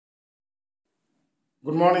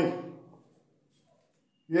Good morning.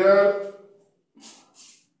 Here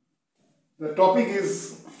the topic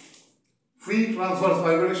is free transverse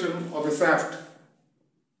vibration of a shaft.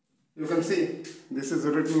 You can see this is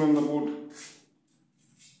written on the board.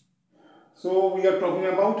 So we are talking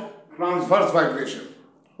about transverse vibration.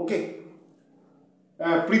 Okay.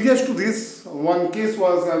 Previous to this, one case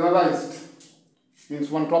was analyzed. Means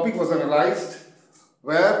one topic was analyzed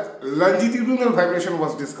where longitudinal vibration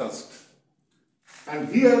was discussed. And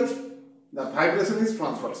here the vibration is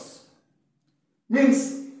transverse.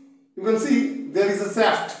 Means you can see there is a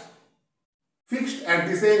shaft fixed at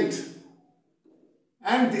this end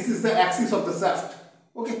and this is the axis of the shaft.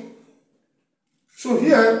 Okay. So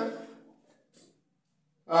here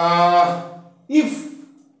if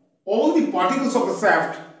all the particles of the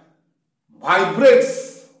shaft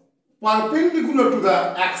vibrates perpendicular to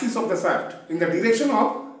the axis of the shaft, in the direction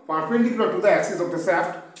of perpendicular to the axis of the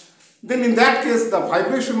shaft, then in that case the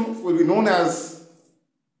vibration will be known as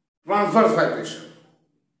transverse vibration.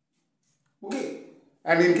 Okay.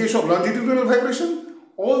 And in case of longitudinal vibration,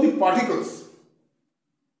 all the particles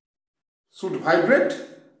should vibrate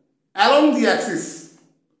along the axis.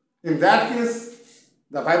 In that case,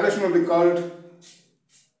 the vibration will be called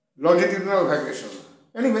longitudinal vibration.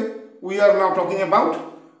 Anyway, we are now talking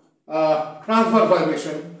about transverse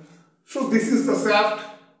vibration. So this is the shaft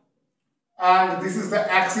and this is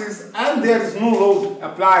the axis and there is no load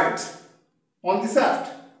applied on the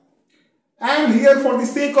shaft. And here, for the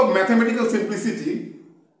sake of mathematical simplicity,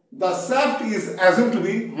 the shaft is assumed to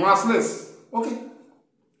be massless. Okay.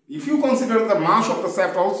 If you consider the mass of the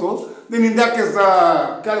shaft also, then in that case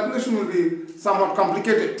the calculation will be somewhat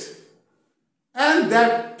complicated. And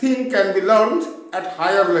that thing can be learned at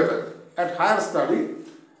higher level, at higher study.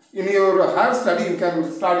 In your higher study, you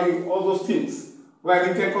can study all those things, where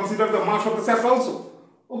you can consider the mass of the shaft also.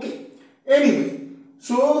 Okay. Anyway,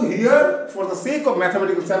 so here, for the sake of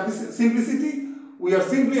mathematical simplicity, we are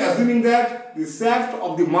simply assuming that the shaft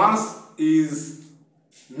of the mass is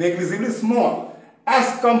negligibly small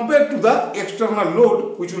as compared to the external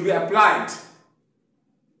load which will be applied,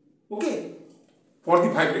 okay, for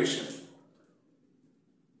the vibration.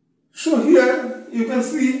 So here you can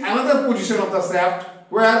see another position of the shaft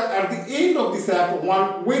where at the end of the shaft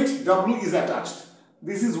one weight W is attached.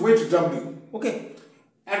 This is weight W, okay,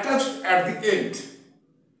 attached at the end.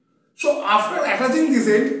 So after attaching this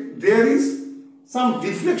end, there is some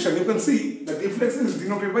deflection. You can see the deflection is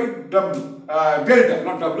denoted by W, delta,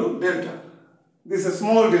 not W, delta. This is a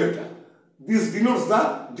small delta. This denotes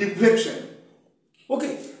the deflection.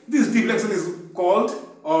 Okay, this deflection is called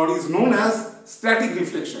or is known as static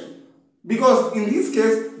deflection, because in this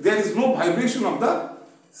case there is no vibration of the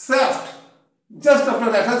shaft. Just after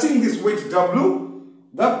attaching this weight W,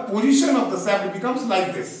 the position of the shaft becomes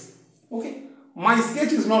like this. Okay. My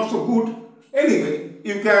sketch is not so good. Anyway,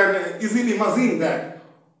 you can easily imagine that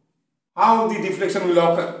how the deflection will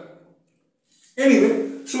occur.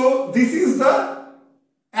 Anyway, so this is the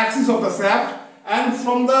axis of the shaft, and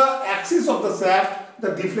from the axis of the shaft the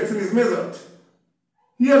deflection is measured.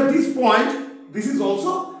 Here this point, this is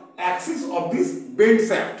also axis of this bent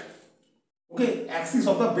shaft. Okay, axis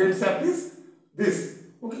of the bent shaft is this.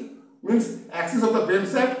 Okay, means axis of the bent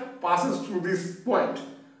shaft passes through this point.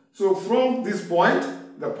 So from this point,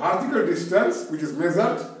 the vertical distance which is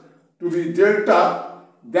measured to be delta,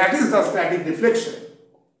 that is the static deflection.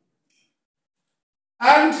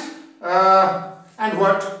 And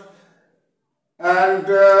what? And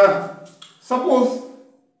suppose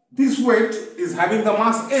this weight is having the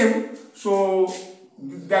mass m, so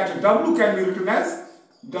that W can be written as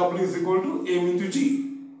W is equal to m into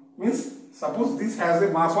g. Means suppose this has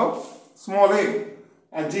a mass of small m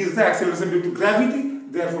and g is the acceleration due to gravity.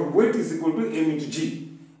 Therefore, weight is equal to m into g.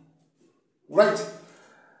 Right.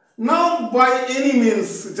 Now, by any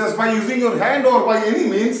means, just by using your hand or by any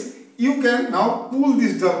means, you can now pull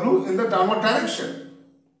this W in the downward direction.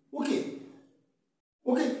 Okay.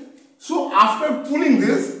 Okay. So, after pulling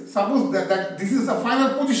this, suppose that this is the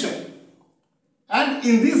final position. And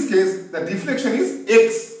in this case, the deflection is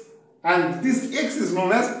x. And this x is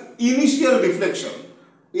known as initial deflection.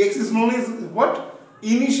 X is known as what?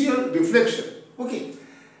 Initial deflection. Okay.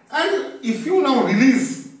 And if you now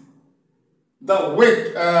release the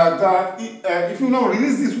weight, if you now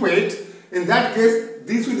release this weight, in that case,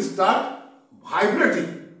 this will start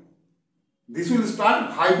vibrating. This will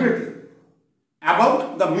start vibrating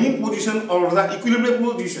about the mean position or the equilibrium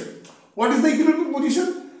position. What is the equilibrium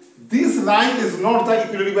position? This line is not the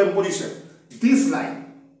equilibrium position. This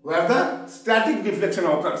line, where the static deflection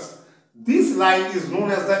occurs, this line is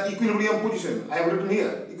known as the equilibrium position. I have written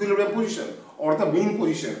here, equilibrium position or the mean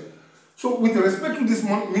position. So with respect to this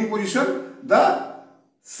mean position, the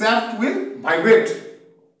shaft will vibrate.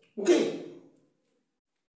 Okay.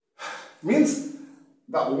 Means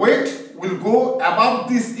the weight will go above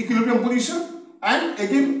this equilibrium position and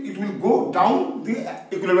again it will go down the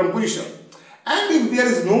equilibrium position. And if there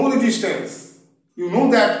is no resistance, you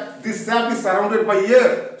know that this shaft is surrounded by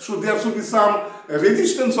air, so there should be some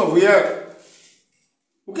resistance of air.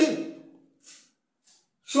 Okay.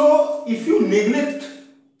 So if you neglect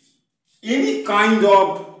any kind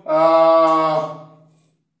of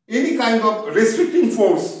restricting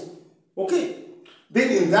force, okay,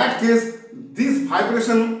 then in that case this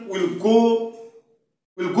vibration will go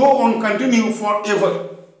on continue forever,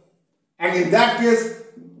 and in that case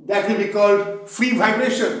that will be called free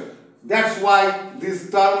vibration. That's why this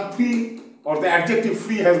term free or the adjective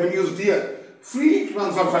free has been used here. Free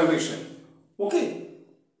transverse vibration. Okay.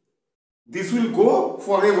 This will go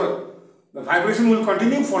forever. The vibration will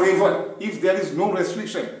continue forever if there is no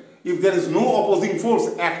restriction, if there is no opposing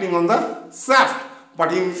force acting on the shaft.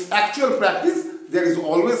 But in actual practice, there is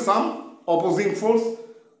always some opposing force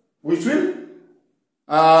which will,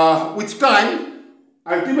 with time,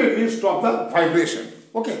 ultimately stop the vibration.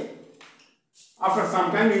 Okay. After some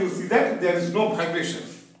time, you will see that there is no vibration.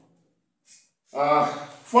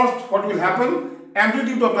 First, what will happen?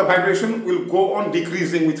 Amplitude of the vibration will go on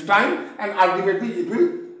decreasing with time, and ultimately it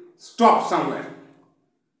will stop somewhere.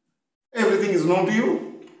 Everything is known to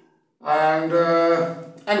you. And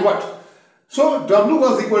what? So W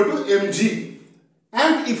was equal to mg,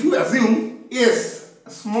 and if you assume S,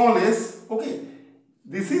 small s, okay,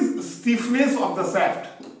 this is stiffness of the shaft,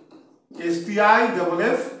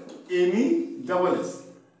 STIFFNESS.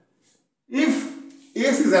 If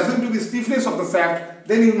S is assumed to be stiffness of the shaft,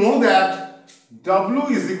 then you know that W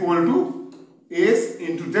is equal to S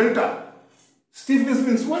into delta. Stiffness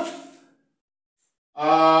means what?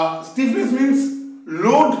 Stiffness means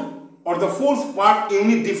load or the force per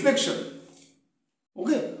unit deflection.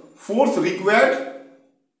 Okay, force required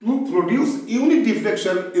to produce unit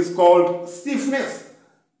deflection is called stiffness.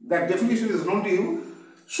 That definition is known to you.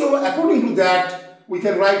 So according to that, we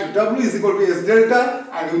can write W is equal to S delta,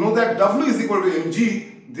 and you know that W is equal to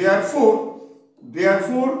mg. Therefore,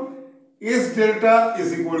 S delta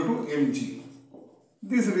is equal to mg.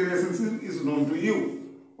 This relationship is known to you.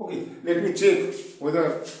 Okay, let me check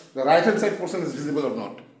whether the right hand side portion is visible or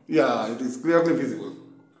not. Yeah, it is clearly visible.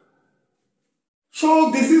 So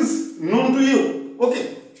this is known to you.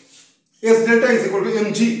 Okay, S delta is equal to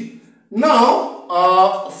mg.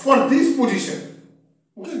 Now, for this position,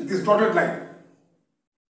 okay, this dotted line,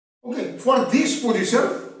 okay, for this position,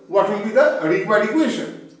 what will be the required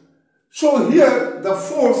equation? So here the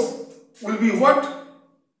force will be what?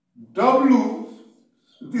 W,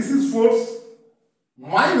 this is force,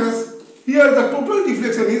 minus, here the total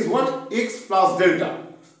deflection is what? X plus delta.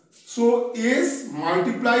 So S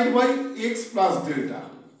multiplied by X plus delta.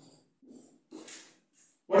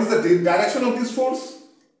 What is the direction of this force?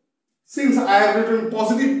 Since I have written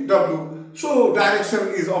positive W, so direction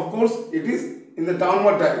is, of course, it is in the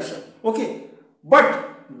downward direction. Okay,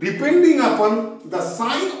 but depending upon the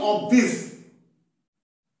sign of this,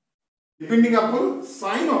 you will get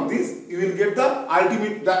the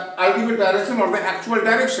ultimate direction or the actual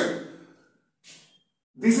direction.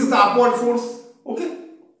 This is the upward force. Okay,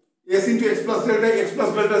 S into X plus delta is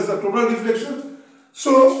the total deflection.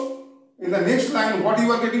 So in the next line, what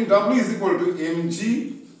you are getting? W is equal to mg,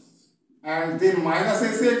 and then minus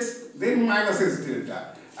Sx, then minus S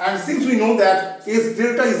delta. And since we know that S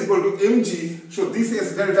delta is equal to mg, so this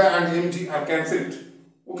S delta and mg are cancelled.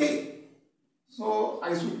 Okay, so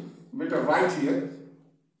I should better write here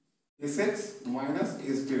Sx minus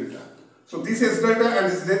S delta. So this S delta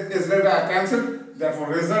and this S delta are cancelled, therefore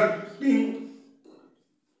resulting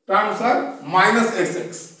terms are minus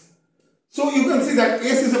Sx. So you can see that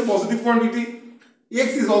S is a positive quantity,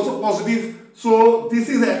 X is also positive. So this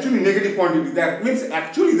is actually negative quantity. That means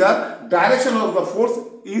actually the direction of the force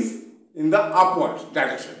is in the upward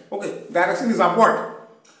direction. Okay, direction is upward.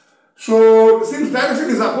 So since direction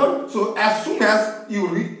is upward, so as soon as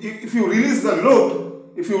if you release the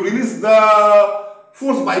load, if you release the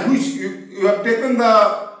force by which you have taken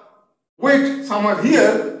the weight somewhere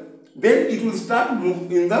here, then it will start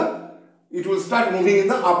moving in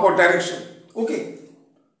the upward direction. Okay.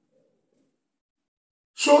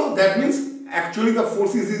 So that means actually the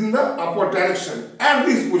force is in the upward direction at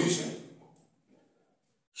this position.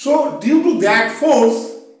 So due to that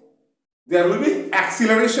force, there will be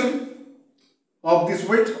acceleration of this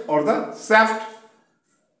weight or the shaft.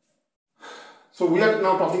 So we are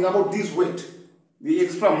now talking about this weight, the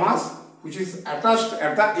extra mass which is attached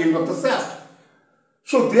at the end of the shaft.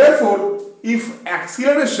 So therefore, if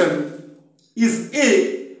acceleration is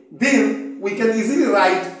a, then we can easily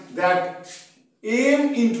write that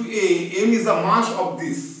m into a, m is the mass of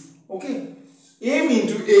this, okay, m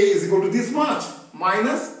into a is equal to this much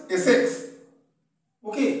minus sx,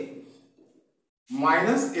 okay,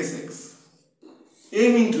 minus sx,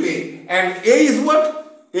 m into a, and a is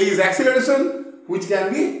what? A is acceleration, which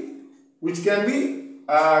can be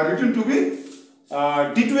written to be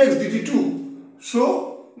d2x dt2.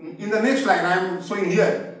 So in the next line I am showing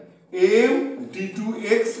here m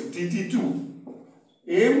d2x dt2,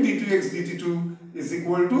 m d2x dt2 is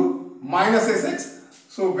equal to minus sx,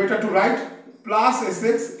 so better to write plus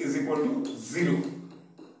sx is equal to 0.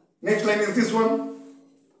 Next line is this one.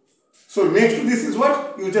 So next to this is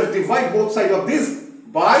what? You just divide both sides of this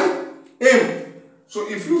by m. So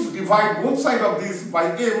if you divide both sides of this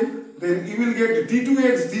by m, then you will get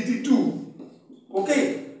d2x dt2,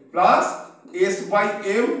 okay, plus s by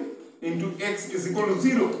m into x is equal to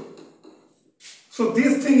 0. So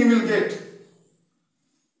this thing you will get,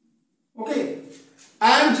 okay.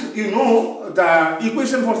 And you know the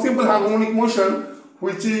equation for simple harmonic motion,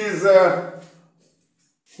 which is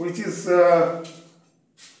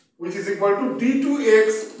equal to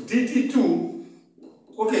d2x dt2,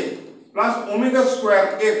 okay, plus omega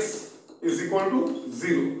square x is equal to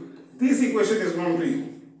 0. This equation is known to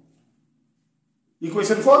you.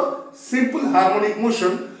 Equation for simple harmonic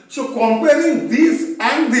motion. So comparing this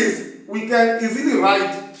and this, we can easily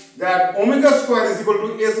write that omega square is equal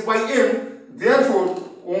to s by m. Therefore,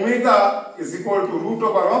 omega is equal to root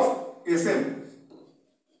over of Sm,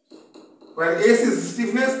 where s is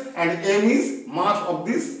stiffness and m is mass of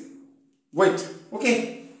this weight.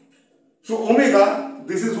 Okay. So omega,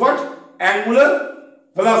 this is what? Angular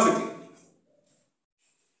velocity.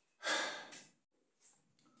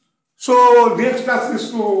 So next task is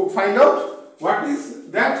to find out what is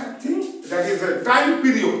that thing, that is a time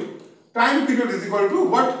period. Time period is equal to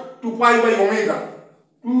what? 2 pi by omega.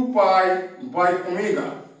 2 pi by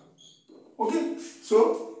omega. Okay.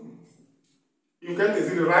 So you can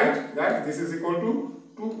easily write that this is equal to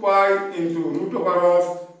 2 pi into root over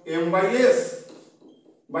of m by s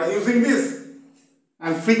by using this.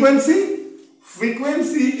 And frequency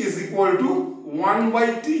is equal to 1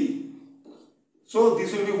 by t. So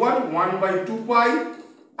this will be what? 1 by 2 pi,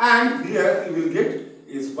 and here you will get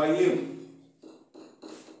s by m.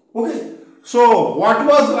 Okay. So what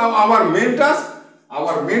was our main task?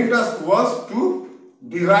 Our main task was to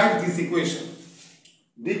derive this equation.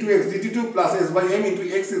 d2x dt2 plus s by m into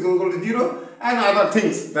x is equal to 0, and other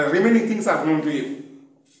things. The remaining things are known to you.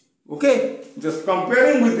 Okay. Just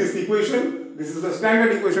comparing with this equation, this is the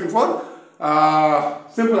standard equation for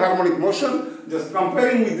simple harmonic motion. Just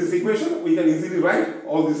comparing with this equation, we can easily write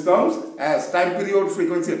all these terms as time period,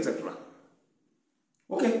 frequency, etc.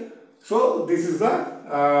 Okay. So this is the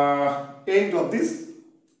end of this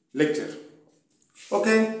lecture.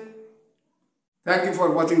 Okay. Thank you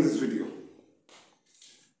for watching this video.